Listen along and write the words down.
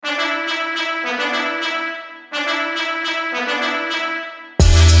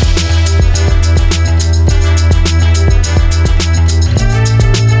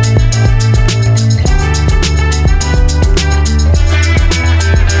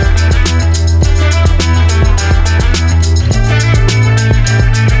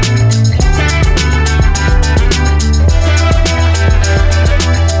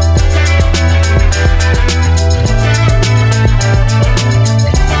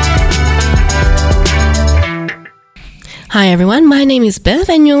Hi everyone, my name is Beth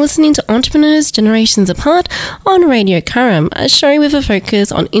and you're listening to Entrepreneurs Generations Apart on Radio Karam, a show with a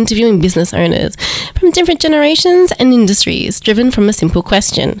focus on interviewing business owners from different generations and industries, driven from a simple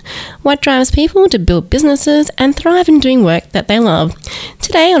question: what drives people to build businesses and thrive in doing work that they love?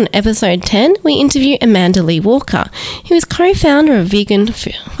 Today on episode 10, we interview Amanda Lee Walker, who is co-founder of vegan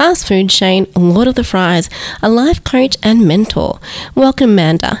fast food chain Lord of the Fries, a life coach and mentor. Welcome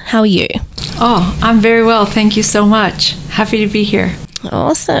Amanda, how are you? Oh, I'm very well. Thank you so much. Happy to be here.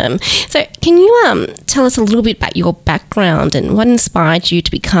 Awesome. So can you tell us a little bit about your background and what inspired you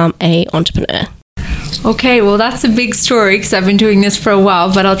to become an entrepreneur? Okay, well, that's a big story because I've been doing this for a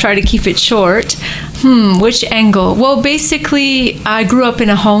while, but I'll try to keep it short. Which angle? Well, basically, I grew up in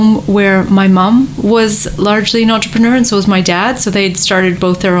a home where my mom was largely an entrepreneur and so was my dad. So they'd started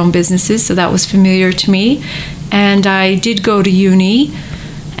both their own businesses, so that was familiar to me. And I did go to uni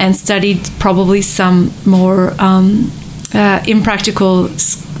and studied probably some more impractical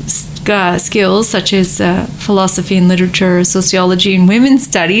skills such as philosophy and literature, sociology and women's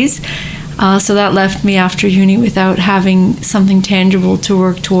studies. So that left me after uni without having something tangible to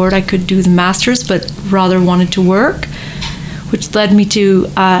work toward. I could do the master's, but rather wanted to work, which led me to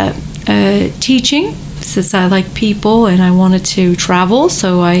teaching, since I like people and I wanted to travel.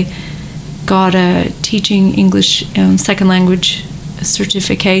 So I got a teaching English second language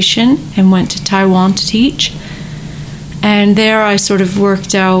certification and went to Taiwan to teach. And there I sort of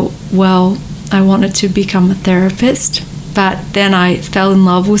worked out, well, I wanted to become a therapist, but then I fell in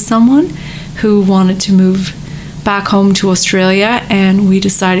love with someone who wanted to move back home to Australia, and we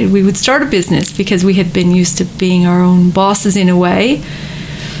decided we would start a business because we had been used to being our own bosses in a way.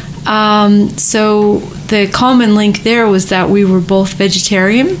 So the common link there was that we were both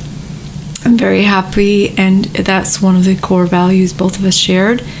vegetarian. I'm very happy, and that's one of the core values both of us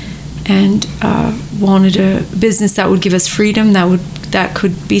shared, and wanted a business that would give us freedom, that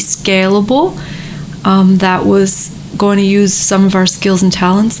could be scalable, that was going to use some of our skills and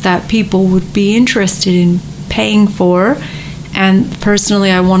talents that people would be interested in paying for. And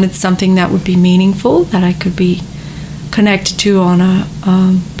personally, I wanted something that would be meaningful, that I could be connected to on a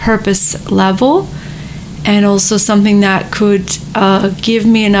purpose level, and also something that could give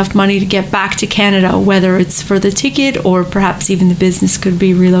me enough money to get back to Canada, whether it's for the ticket or perhaps even the business could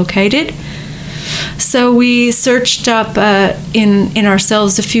be relocated. So we searched up in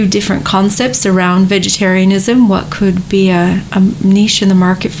ourselves a few different concepts around vegetarianism, what could be a niche in the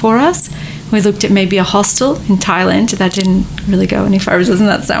market for us. We looked at maybe a hostel in Thailand. That didn't really go any far. Doesn't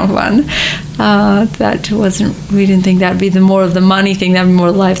that sound fun? We didn't think that would be the more of the money thing, that would be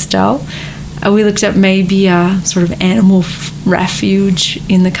more lifestyle. We looked at maybe a sort of animal refuge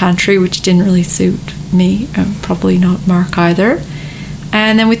in the country, which didn't really suit me, probably not Mark either.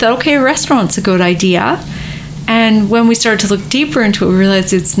 And then we thought, okay, a restaurant's a good idea. And when we started to look deeper into it, we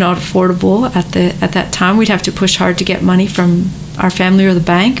realized it's not affordable at that time. We'd have to push hard to get money from our family or the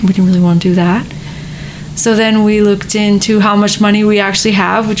bank, and we didn't really want to do that. So then we looked into how much money we actually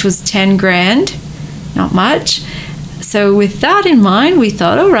have, which was 10 grand, not much. So with that in mind, we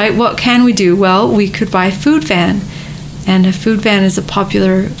thought, all right, what can we do? Well, we could buy a food van. And a food van is a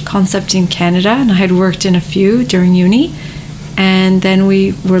popular concept in Canada, and I had worked in a few during uni. And then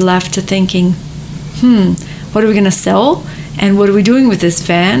we were left to thinking, what are we going to sell? And what are we doing with this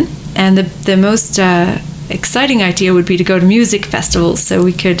van? And the most exciting idea would be to go to music festivals so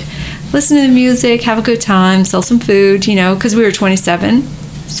we could listen to the music, have a good time, sell some food, because we were 27.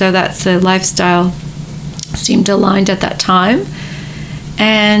 So that's a lifestyle seemed aligned at that time.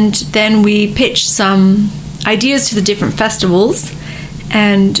 And then we pitched some ideas to the different festivals,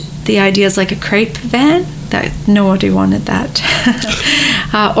 and the idea is like a crepe van. That nobody wanted that.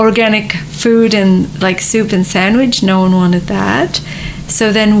 Organic food and like soup and sandwich, no one wanted that.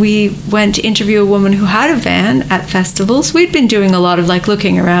 So then we went to interview a woman who had a van at festivals. We'd been doing a lot of like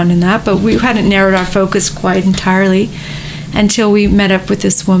looking around in that, but we hadn't narrowed our focus quite entirely until we met up with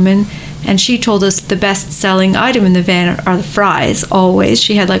this woman. And she told us the best selling item in the van are the fries, always.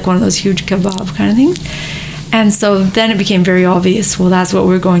 She had like one of those huge kebab kind of things. And so then it became very obvious, well, that's what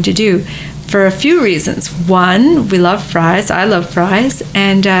we're going to do. For a few reasons. One, we love fries. I love fries.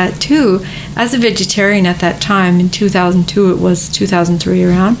 And two, as a vegetarian at that time, in 2002, it was 2003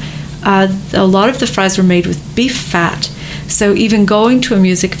 around, a lot of the fries were made with beef fat. So even going to a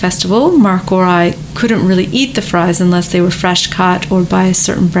music festival, Mark or I couldn't really eat the fries unless they were fresh cut or by a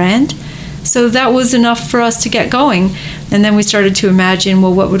certain brand. So that was enough for us to get going. And then we started to imagine,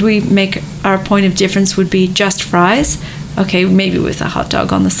 well, what would we make our point of difference would be just fries Okay, maybe with a hot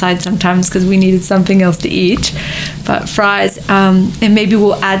dog on the side sometimes because we needed something else to eat. But fries, and maybe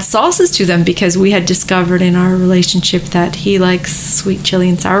we'll add sauces to them because we had discovered in our relationship that he likes sweet chili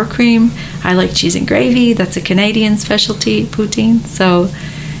and sour cream. I like cheese and gravy. That's a Canadian specialty, poutine. So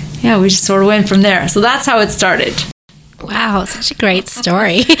yeah, we just sort of went from there. So that's how it started. Wow, such a great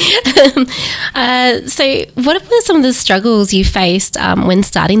story. So what were some of the struggles you faced when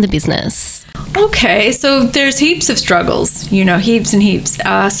starting the business? Okay, so there's heaps of struggles, heaps and heaps.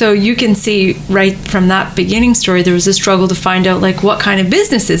 So you can see right from that beginning story, there was a struggle to find out, like, what kind of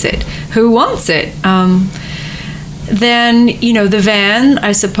business is it? Who wants it? Then, the van,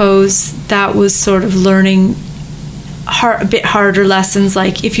 I suppose, that was sort of learning a bit harder lessons,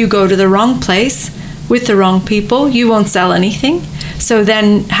 like if you go to the wrong place with the wrong people, you won't sell anything. So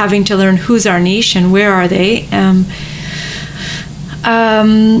then having to learn who's our niche and where are they.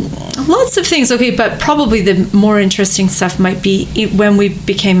 Lots of things. Okay, but probably the more interesting stuff might be when we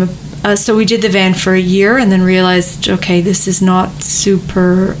became so we did the van for a year and then realized, okay, this is not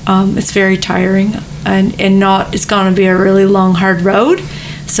super, it's very tiring and it's going to be a really long, hard road.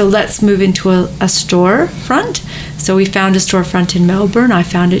 So let's move into a storefront. So we found a storefront in Melbourne. I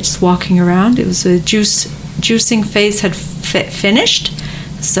found it just walking around. It was a juicing phase had finished.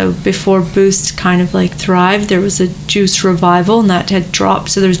 So before Boost kind of like thrived, there was a juice revival and that had dropped.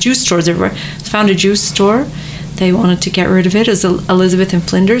 So there's juice stores everywhere. Found a juice store. They wanted to get rid of it. It was Elizabeth and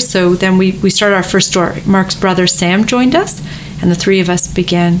Flinders. So then we started our first store. Mark's brother Sam joined us and the three of us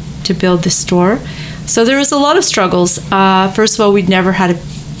began to build the store. So there was a lot of struggles. First of all, we'd never had a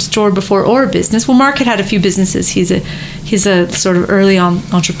store before or a business. Well, Mark had a few businesses. He's a sort of early on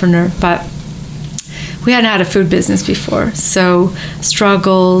entrepreneur, but we hadn't had a food business before. So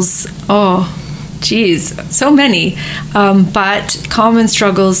struggles, so many. But common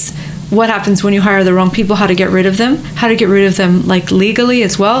struggles, what happens when you hire the wrong people, how to get rid of them, like legally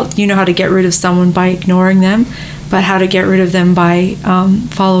as well. You know how to get rid of someone by ignoring them, but how to get rid of them by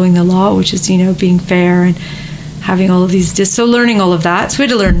following the law, which is, being fair and having all of these, so learning all of that. So we had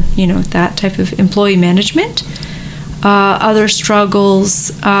to learn, that type of employee management. Other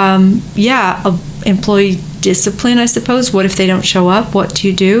struggles, employee discipline, I suppose. What if they don't show up? What do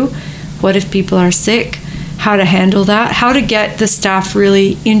you do? What if people are sick? How to handle that? How to get the staff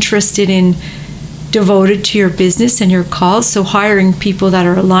really interested in, devoted to your business and your cause. So hiring people that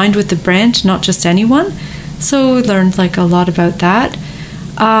are aligned with the brand, not just anyone. So we learned a lot about that.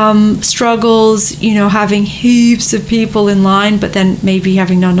 Struggles, having heaps of people in line, but then maybe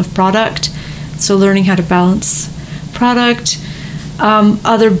having not enough product. So learning how to balance product.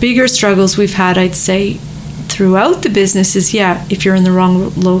 Other bigger struggles we've had, I'd say, throughout the business is, if you're in the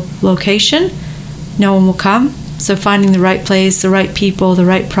wrong location, no one will come. So finding the right place, the right people, the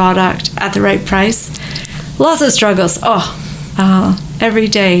right product at the right price. Lots of struggles. Every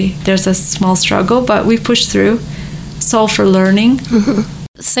day there's a small struggle, but we push through. It's all for learning. Mm-hmm.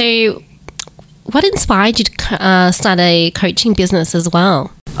 So what inspired you to start a coaching business as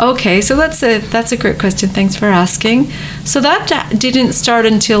well? Okay, so that's a great question. Thanks for asking. So that didn't start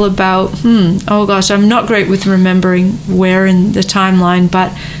until about, I'm not great with remembering where in the timeline,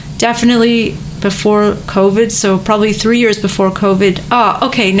 but definitely before COVID, so probably 3 years before COVID.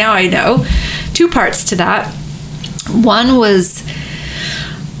 Okay, now I know. Two parts to that. One was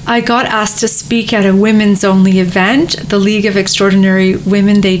I got asked to speak at a women's only event, the League of Extraordinary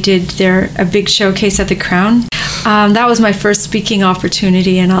Women. They did a big showcase at the Crown. That was my first speaking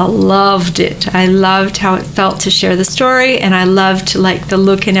opportunity and I loved it. I loved how it felt to share the story and I loved the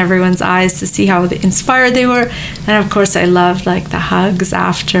look in everyone's eyes to see how inspired they were. And of course I loved the hugs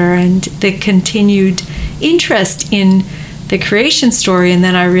after and the continued interest in the creation story. And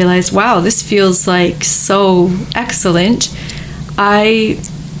then I realized, wow, this feels so excellent. I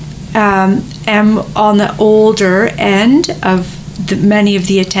am on the older end of many of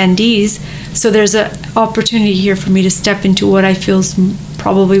the attendees, so there's an opportunity here for me to step into what I feel is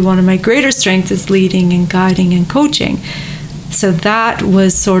probably one of my greater strengths is leading and guiding and coaching. So that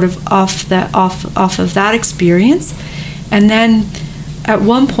was sort of off of that experience. And then at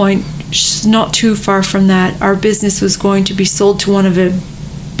one point, not too far from that, our business was going to be sold to one of the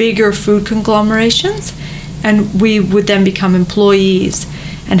bigger food conglomerations, and we would then become employees.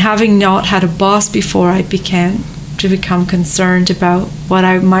 And having not had a boss before, I began to become concerned about what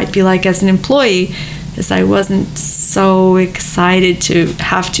I might be like as an employee, as I wasn't so excited to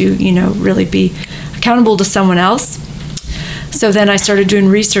have to, really be accountable to someone else. So then I started doing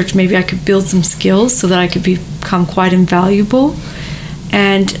research. Maybe I could build some skills so that I could become quite invaluable,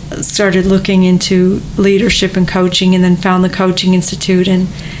 and started looking into leadership and coaching, and then found the Coaching Institute and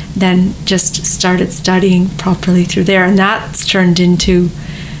then just started studying properly through there. And that's turned into,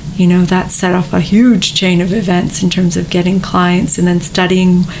 that set off a huge chain of events in terms of getting clients, and then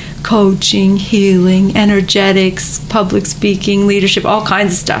studying coaching, healing, energetics, public speaking, leadership, all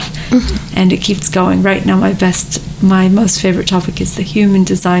kinds of stuff. And it keeps going. Right now, my most favorite topic is the human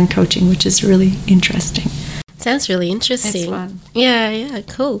design coaching, which is really interesting. Sounds really interesting. It's fun. Yeah,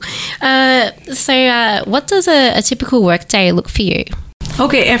 cool. So what does a typical work day look for you?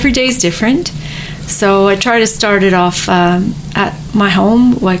 Okay, every day is different. So I try to start it off at my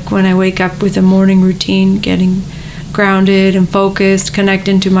home, like when I wake up with a morning routine, getting grounded and focused,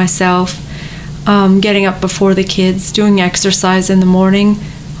 connecting to myself, getting up before the kids, doing exercise in the morning,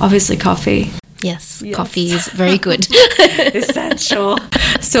 obviously coffee. Yes, coffee is very good. Essential.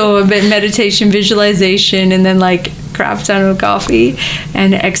 So a bit meditation, visualization, and then like crap ton of coffee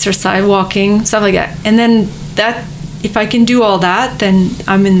and exercise, walking, stuff like that. And then if I can do all that, then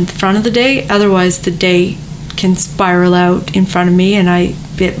I'm in front of the day. Otherwise, the day can spiral out in front of me and I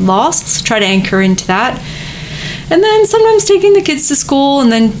get lost. So try to anchor into that. And then sometimes taking the kids to school,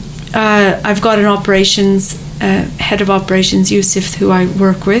 and then I've got an operations head of operations, Yusuf, who I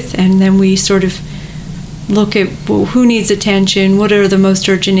work with, and then we sort of look at who needs attention, what are the most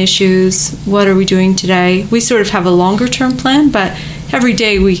urgent issues, what are we doing today. We sort of have a longer term plan, but every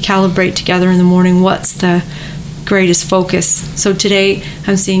day we calibrate together in the morning what's the greatest focus. So today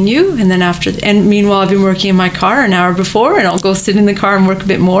I'm seeing you, and then and meanwhile I've been working in my car an hour before, and I'll go sit in the car and work a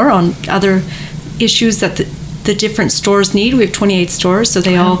bit more on other issues that the different stores need. We have 28 stores, so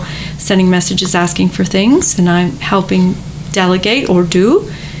they all sending messages asking for things, and I'm helping delegate or do.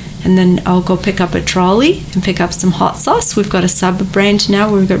 And then I'll go pick up a trolley and pick up some hot sauce. We've got a sub-brand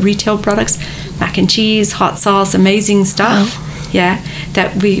now where we've got retail products, mac and cheese, hot sauce, amazing stuff. Wow. Yeah,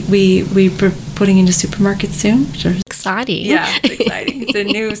 that we're putting into supermarkets soon. Sure. Exciting. Yeah, it's exciting. It's a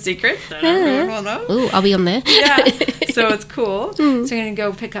new secret that everyone will know. Ooh, I'll be on there. Yeah, so it's cool. So I'm going to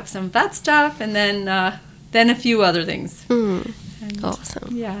go pick up some of that stuff, and then a few other things.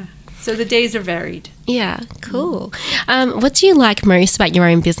 Awesome. Yeah. So the days are varied. Yeah, cool. What do you like most about your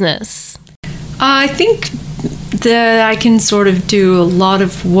own business? I think that I can sort of do a lot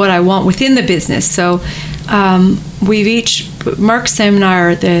of what I want within the business. So Mark, Sam and I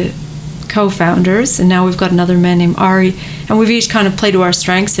are the co-founders, and now we've got another man named Ari, and we've each kind of play to our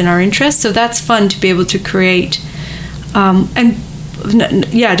strengths and our interests. So that's fun to be able to create to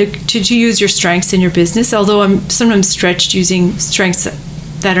use your strengths in your business, although I'm sometimes stretched using strengths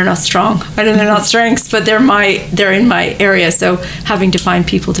that are not strong. I know they're not strengths, but they're in my area, so having to find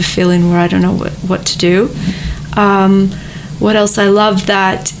people to fill in where I don't know what to do. What else? I love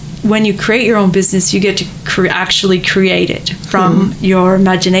that when you create your own business, you get to actually create it from your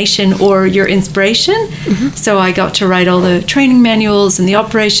imagination or your inspiration. So I got to write all the training manuals and the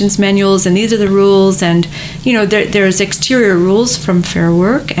operations manuals, and these are the rules. And there's exterior rules from Fair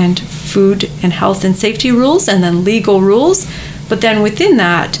Work, and food and health and safety rules, and then legal rules. But then within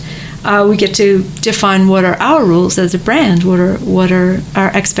that, we get to define what are our rules as a brand, what are our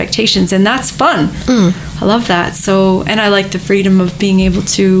expectations, and that's fun. I love that. So, and I like the freedom of being able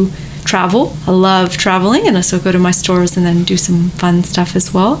to travel. I love traveling, and I still go to my stores and then do some fun stuff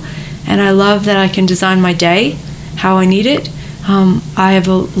as well. And I love that I can design my day how I need it. I have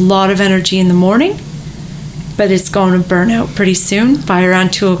a lot of energy in the morning, but it's going to burn out pretty soon. By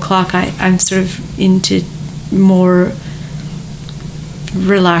around 2 o'clock, I'm sort of into more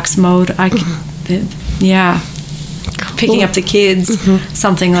relaxed mode. Picking up the kids,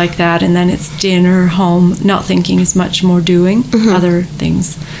 something like that, and then it's dinner, home, not thinking as much, more doing other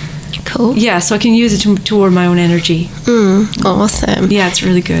things. Cool. Yeah, so I can use it toward my own energy. Awesome. Yeah, it's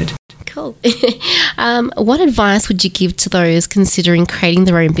really good. Cool. What advice would you give to those considering creating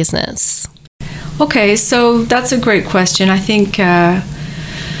their own business? Okay, so that's a great question. I think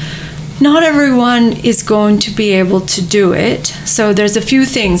not everyone is going to be able to do it. So there's a few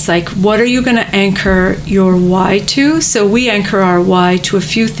things, like what are you going to anchor your why to? So we anchor our why to a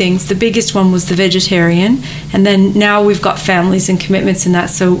few things. The biggest one was the vegetarian. And then now we've got families and commitments in that.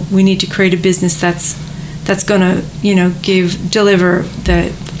 So we need to create a business that's going to, deliver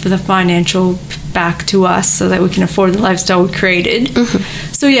the financial back to us so that we can afford the lifestyle we created.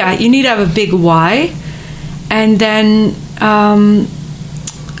 So yeah, you need to have a big why. And then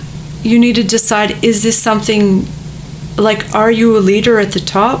you need to decide, is this something, like, are you a leader at the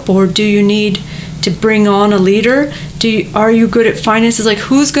top, or do you need to bring on a leader? Are you good at finances? Like,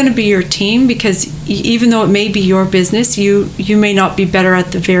 who's going to be your team? Because even though it may be your business, you may not be better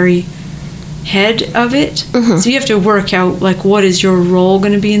at the very head of it. So you have to work out, like, what is your role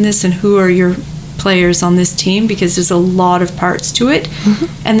going to be in this, and who are your players on this team because there's a lot of parts to it.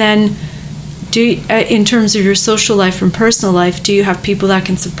 And then in terms of your social life and personal life, do you have people that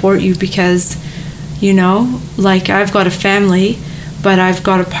can support you? Because, you know, like I've got a family, but I've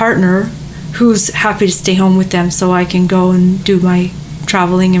got a partner who's happy to stay home with them so I can go and do my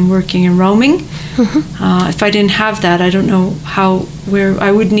traveling and working and roaming. If I didn't have that, I don't know where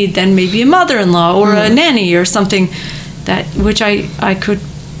I would need then maybe a mother-in-law or a nanny or something which I could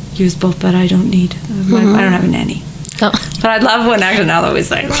use both, but I don't need. I don't have a nanny. Oh. But I'd love one actually. Now that we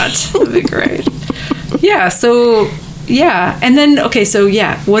say that, that'd be great. And then what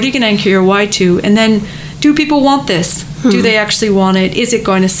are you going to anchor your why to? And then, do people want this? Do they actually want it? Is it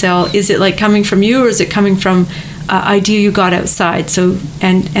going to sell? Is it like coming from you, or is it coming from idea you got outside? So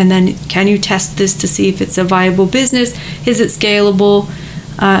and then can you test this to see if it's a viable business? Is it scalable?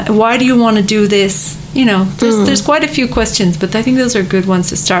 Why do you want to do this? You know, there's quite a few questions, but I think those are good ones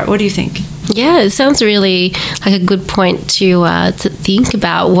to start. What do you think? Yeah, it sounds really like a good point to think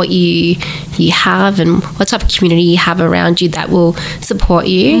about what you have and what type of community you have around you that will support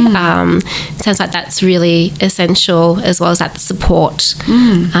you. It sounds like that's really essential, as well as that support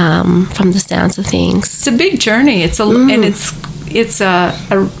from the sounds of things. It's a big journey. And it's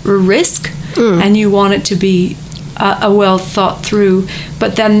a risk, and you want it to be a well thought through.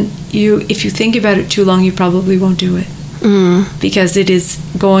 But then if you think about it too long, you probably won't do it. Because it is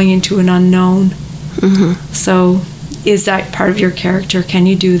going into an unknown. So is that part of your character? Can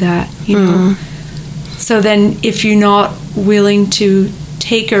you do that? You know. So then if you're not willing to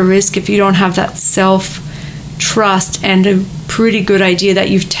take a risk, if you don't have that self-trust and a pretty good idea that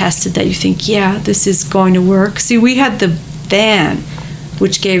you've tested, that you think, yeah, this is going to work. See, we had the van,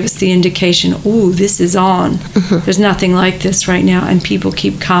 which gave us the indication, this is on. There's nothing like this right now, and people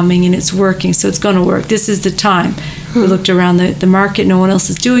keep coming, and it's working, so it's going to work. This is the time. We looked around the market. No one else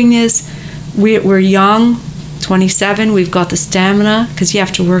is doing this. We're young, 27. We've got the stamina, because you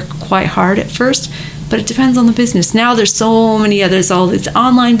have to work quite hard at first, but it depends on the business. Now there's so many others, all these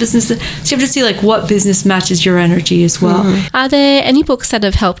online businesses. So you have to see like what business matches your energy as well. Are there any books that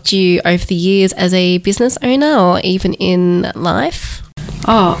have helped you over the years as a business owner or even in life?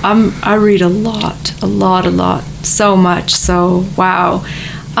 I read a lot, so much. So, wow.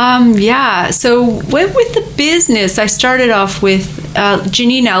 So with the business, I started off with,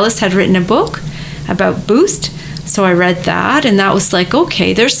 Janine Ellis had written a book about Boost. So I read that, and that was like,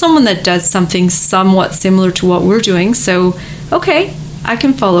 okay, there's someone that does something somewhat similar to what we're doing. So, okay, I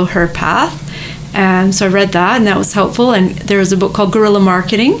can follow her path. And so I read that, and that was helpful. And there was a book called Guerrilla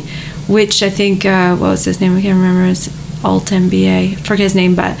Marketing, which I think, what was his name? I can't remember. It's Alt MBA. I forget his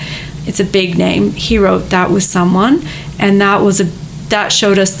name, but it's a big name. He wrote that with someone, and that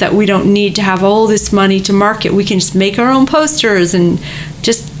showed us that we don't need to have all this money to market. We can just make our own posters and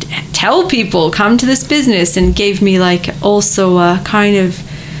just tell people, come to this business, and gave me like also a kind of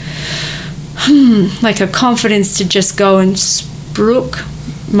like a confidence to just go and spruik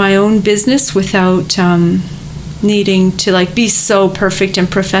my own business without needing to like be so perfect and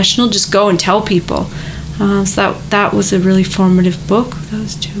professional. Just go and tell people. So that was a really formative book,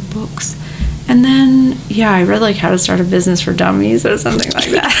 those two books. And then, I read like How to Start a Business for Dummies or something like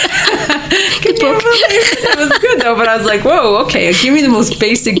that. Good book. It was good though, but I was like, whoa, okay, give me the most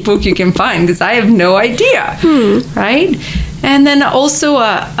basic book you can find because I have no idea, right? And then also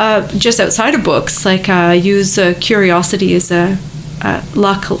just outside of books, like use curiosity as a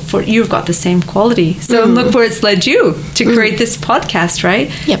luck for you've got the same quality. So look where it's led you to create this podcast,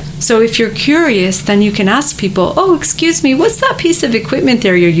 right? Yep. So if you're curious, then you can ask people, oh, excuse me, what's that piece of equipment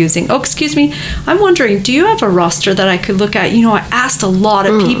there you're using? Oh, excuse me, I'm wondering, do you have a roster that I could look at? You know, I asked a lot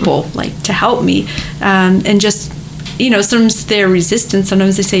of people like to help me and just, you know, sometimes they're resistant,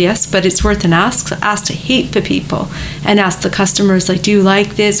 sometimes they say yes, but it's worth an ask. So ask a heap of people and ask the customers, like, do you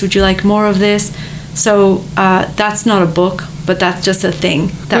like this? Would you like more of this? So that's not a book, but that's just a thing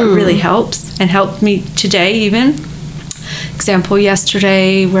that really helps and helped me today even. Example,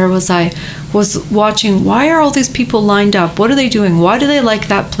 yesterday, where was I? Was watching, why are all these people lined up? What are they doing? Why do they like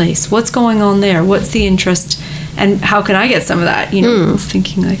that place? What's going on there? What's the interest? And how can I get some of that? You know, I was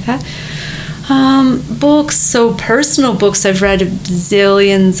thinking like that. Books, so personal books, I've read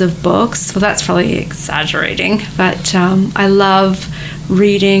zillions of books. Well, that's probably exaggerating, but I love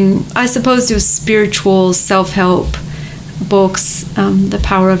reading, I suppose it was spiritual self-help books. The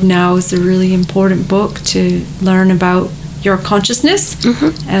Power of Now is a really important book to learn about your consciousness,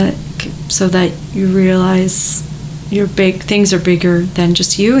 so that you realize things are bigger than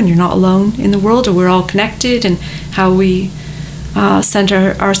just you, and you're not alone in the world, or we're all connected, and how we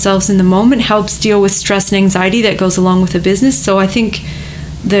center ourselves in the moment helps deal with stress and anxiety that goes along with a business. So I think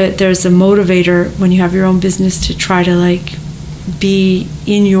there's a motivator when you have your own business to try to like be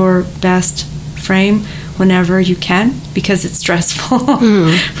in your best frame whenever you can, because it's stressful,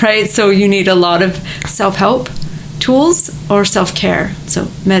 right? So you need a lot of self-help tools or self-care. So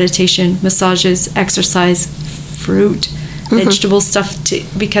meditation, massages, exercise, fruit, vegetable stuff,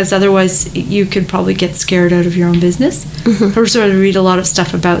 because otherwise you could probably get scared out of your own business. I sort of read a lot of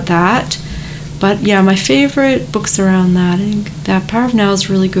stuff about that. But yeah, my favorite books around that, I think that Power of Now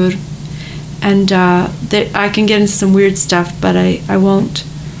is really good. And I can get into some weird stuff, but I won't,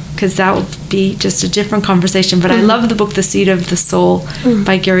 because that would be just a different conversation. But I love the book The Seed of the Soul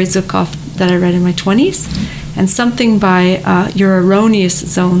by Gary Zukav that I read in my 20s. And something by Your Erroneous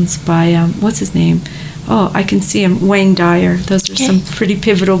Zones by, what's his name? Oh, I can see him, Wayne Dyer. Those are some pretty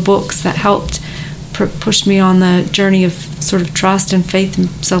pivotal books that helped push me on the journey of sort of trust and faith and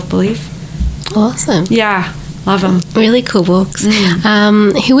self-belief. Awesome. Yeah, love them. Really cool books.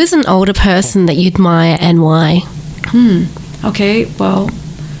 Who is an older person that you admire and why? Okay, well,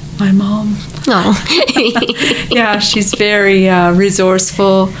 my mom. Oh. Yeah, she's very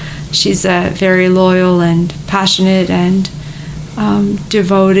resourceful. She's very loyal and passionate and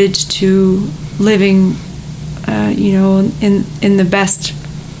devoted to living, in the best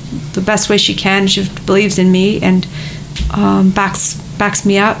way she can. She believes in me and backs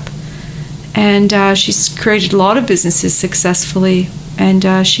me up. And she's created a lot of businesses successfully, and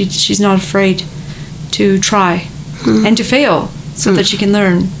she's not afraid to try and to fail, so that you can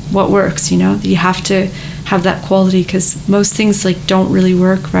learn what works. You have to have that quality, because most things like don't really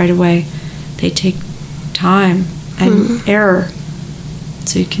work right away. They take time and error,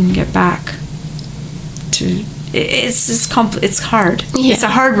 so you can get back to. It's hard. Yeah. It's a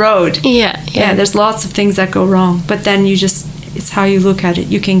hard road. Yeah. There's lots of things that go wrong, but then it's how you look at it.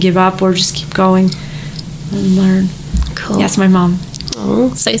 You can give up or just keep going and learn. Cool. Yes, my mom.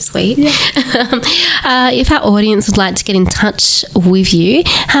 Oh, so sweet. Yeah. If our audience would like to get in touch with you,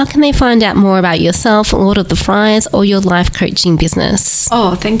 how can they find out more about yourself, Lord of the Fries, or your life coaching business?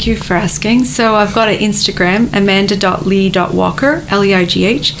 Oh, thank you for asking. So I've got an Instagram, amanda.lee.walker,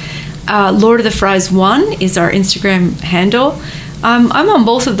 Leigh. Lord of the Fries 1 is our Instagram handle. I'm on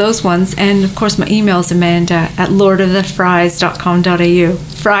both of those ones, and of course my email is amanda@lordofthefries.com.au.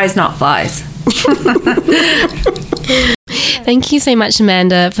 Fries, not flies. Thank you so much,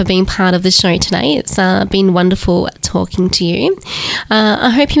 Amanda, for being part of the show today. It's been wonderful talking to you. I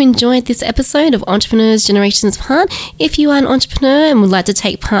hope you enjoyed this episode of Entrepreneurs Generations Apart. If you are an entrepreneur and would like to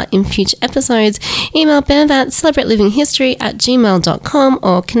take part in future episodes, email Bev at celebratelivinghistory@gmail.com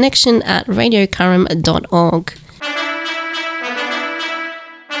or connection@radiokaram.org.